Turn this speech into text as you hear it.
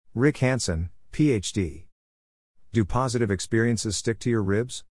Rick Hansen, Ph.D. Do positive experiences stick to your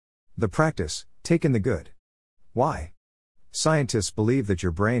ribs? The practice, take in the good. Why? Scientists believe that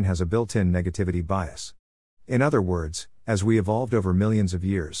your brain has a built-in negativity bias. In other words, as we evolved over millions of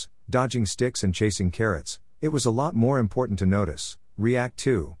years, dodging sticks and chasing carrots, it was a lot more important to notice, react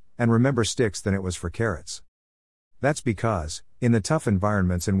to, and remember sticks than it was for carrots. That's because, in the tough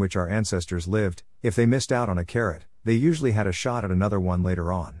environments in which our ancestors lived, if they missed out on a carrot, they usually had a shot at another one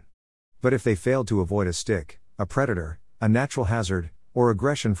later on. But if they failed to avoid a stick, a predator, a natural hazard, or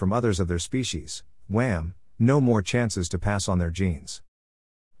aggression from others of their species, wham, no more chances to pass on their genes.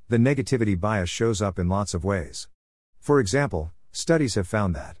 The negativity bias shows up in lots of ways. For example, studies have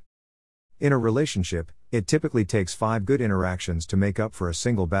found that in a relationship, it typically takes 5 good interactions to make up for a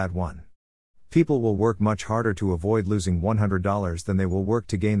single bad one. People will work much harder to avoid losing $100 than they will work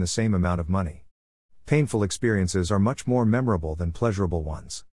to gain the same amount of money. Painful experiences are much more memorable than pleasurable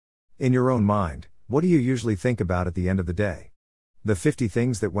ones. In your own mind, what do you usually think about at the end of the day? The 50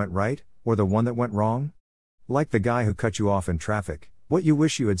 things that went right, or the one that went wrong? Like the guy who cut you off in traffic, what you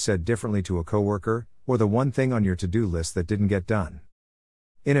wish you had said differently to a coworker, or the one thing on your to-do list that didn't get done.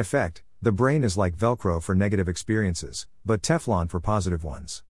 In effect, the brain is like Velcro for negative experiences, but Teflon for positive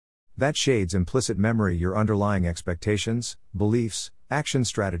ones. That shades implicit memory your underlying expectations, beliefs, action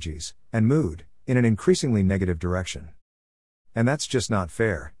strategies, and mood, in an increasingly negative direction. And that's just not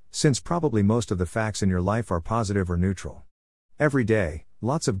fair, since probably most of the facts in your life are positive or neutral. Every day,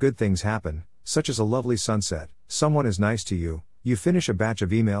 lots of good things happen, such as a lovely sunset, someone is nice to you, you finish a batch of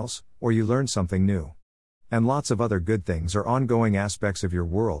emails, or you learn something new. And lots of other good things are ongoing aspects of your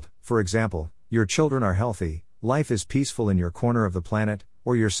world, for example, your children are healthy, life is peaceful in your corner of the planet,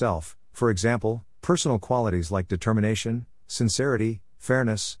 or yourself, for example, personal qualities like determination, sincerity,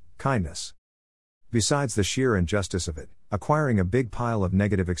 fairness, kindness. Besides the sheer injustice of it, acquiring a big pile of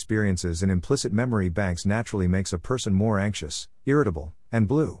negative experiences in implicit memory banks naturally makes a person more anxious, irritable, and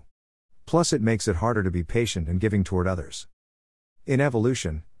blue. Plus it makes it harder to be patient and giving toward others. In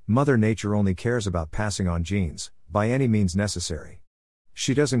evolution, Mother Nature only cares about passing on genes, by any means necessary.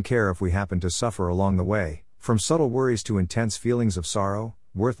 She doesn't care if we happen to suffer along the way, from subtle worries to intense feelings of sorrow,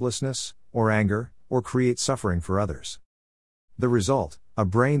 worthlessness, or anger, or create suffering for others. The result, a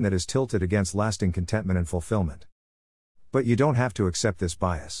brain that is tilted against lasting contentment and fulfillment. But you don't have to accept this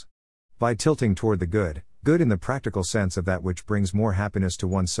bias. By tilting toward the good, good in the practical sense of that which brings more happiness to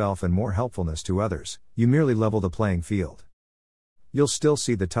oneself and more helpfulness to others, you merely level the playing field. You'll still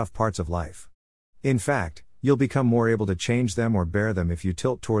see the tough parts of life. In fact, you'll become more able to change them or bear them if you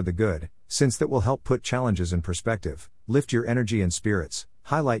tilt toward the good, since that will help put challenges in perspective, lift your energy and spirits,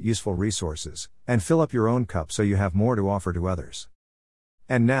 highlight useful resources, and fill up your own cup so you have more to offer to others.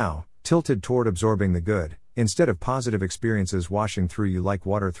 And now, tilted toward absorbing the good, instead of positive experiences washing through you like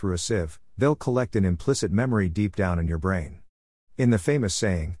water through a sieve, they'll collect an implicit memory deep down in your brain. In the famous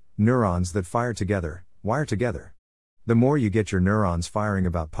saying, neurons that fire together, wire together. The more you get your neurons firing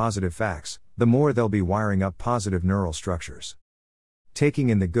about positive facts, the more they'll be wiring up positive neural structures. Taking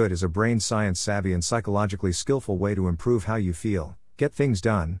in the good is a brain science savvy and psychologically skillful way to improve how you feel, get things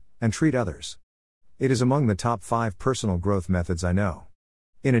done, and treat others. It is among the top 5 personal growth methods I know.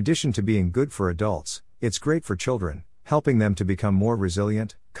 In addition to being good for adults, it's great for children, helping them to become more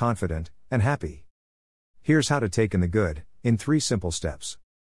resilient, confident, and happy. Here's how to take in the good, in 3 simple steps.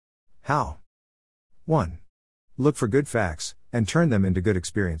 How? 1. Look for good facts, and turn them into good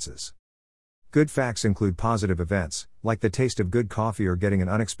experiences. Good facts include positive events, like the taste of good coffee or getting an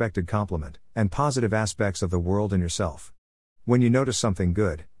unexpected compliment, and positive aspects of the world and yourself. When you notice something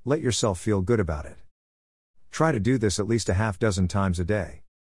good, let yourself feel good about it. Try to do this at least a half dozen times a day.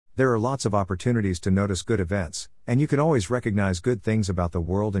 There are lots of opportunities to notice good events, and you can always recognize good things about the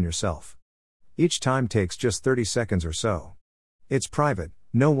world and yourself. Each time takes just 30 seconds or so. It's private,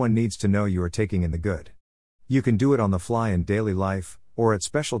 no one needs to know you are taking in the good. You can do it on the fly in daily life, or at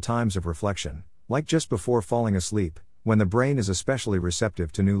special times of reflection, like just before falling asleep, when the brain is especially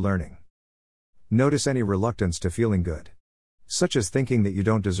receptive to new learning. Notice any reluctance to feeling good. Such as thinking that you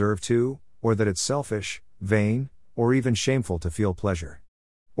don't deserve to, or that it's selfish, vain, or even shameful to feel pleasure.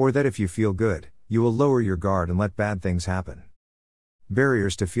 Or that if you feel good, you will lower your guard and let bad things happen.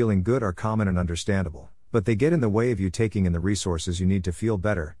 Barriers to feeling good are common and understandable, but they get in the way of you taking in the resources you need to feel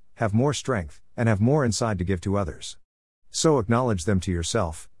better, have more strength, and have more inside to give to others. So acknowledge them to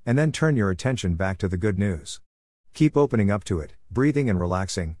yourself, and then turn your attention back to the good news. Keep opening up to it, breathing and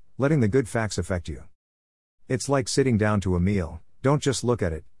relaxing, letting the good facts affect you. It's like sitting down to a meal, don't just look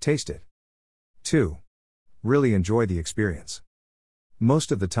at it, taste it. 2. Really enjoy the experience.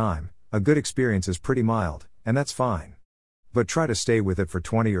 Most of the time, a good experience is pretty mild, and that's fine. But try to stay with it for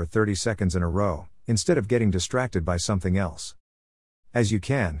 20 or 30 seconds in a row, instead of getting distracted by something else. As you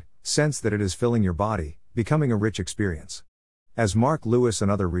can, sense that it is filling your body, becoming a rich experience. As Mark Lewis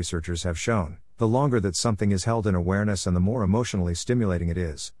and other researchers have shown, the longer that something is held in awareness and the more emotionally stimulating it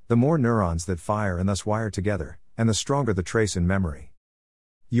is, the more neurons that fire and thus wire together, and the stronger the trace in memory.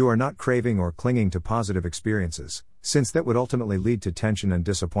 You are not craving or clinging to positive experiences, since that would ultimately lead to tension and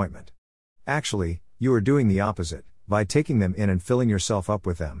disappointment. Actually, you are doing the opposite. By taking them in and filling yourself up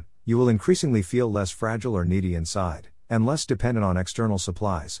with them, you will increasingly feel less fragile or needy inside, and less dependent on external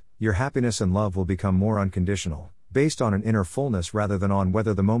supplies. Your happiness and love will become more unconditional, based on an inner fullness rather than on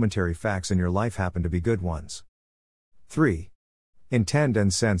whether the momentary facts in your life happen to be good ones. 3. Intend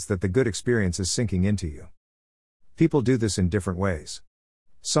and sense that the good experience is sinking into you. People do this in different ways.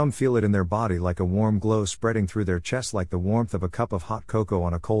 Some feel it in their body like a warm glow spreading through their chest like the warmth of a cup of hot cocoa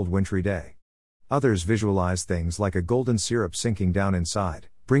on a cold wintry day. Others visualize things like a golden syrup sinking down inside,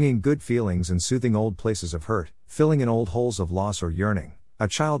 bringing good feelings and soothing old places of hurt, filling in old holes of loss or yearning. A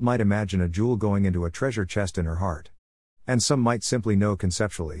child might imagine a jewel going into a treasure chest in her heart. And some might simply know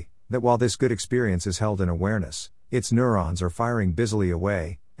conceptually that while this good experience is held in awareness, its neurons are firing busily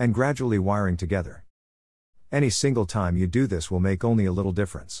away and gradually wiring together. Any single time you do this will make only a little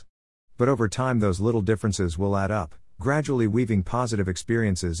difference. But over time those little differences will add up, gradually weaving positive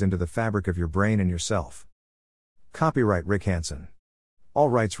experiences into the fabric of your brain and yourself. Copyright Rick Hanson. All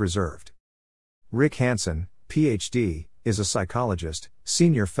rights reserved. Rick Hanson, Ph.D., is a psychologist,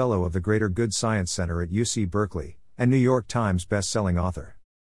 senior fellow of the Greater Good Science Center at UC Berkeley, and New York Times best-selling author.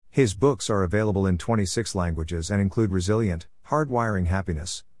 His books are available in 26 languages and include Resilient, Hardwiring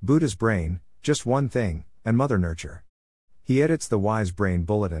Happiness, Buddha's Brain, Just One Thing, and Mother Nurture. He edits the Wise Brain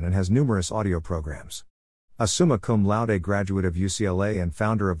Bulletin and has numerous audio programs. A summa cum laude graduate of UCLA and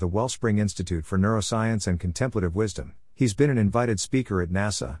founder of the Wellspring Institute for Neuroscience and Contemplative Wisdom, he's been an invited speaker at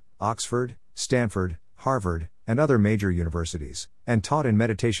NASA, Oxford, Stanford, Harvard, and other major universities, and taught in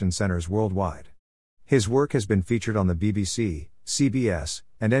meditation centers worldwide. His work has been featured on the BBC, CBS,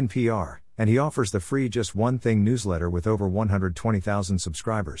 and NPR, and he offers the free Just One Thing newsletter with over 120,000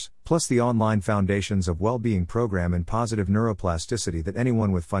 subscribers, plus the online Foundations of Well-Being program in positive neuroplasticity that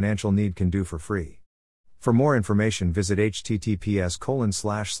anyone with financial need can do for free. For more information visit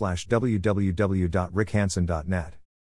https://www.rickhanson.net.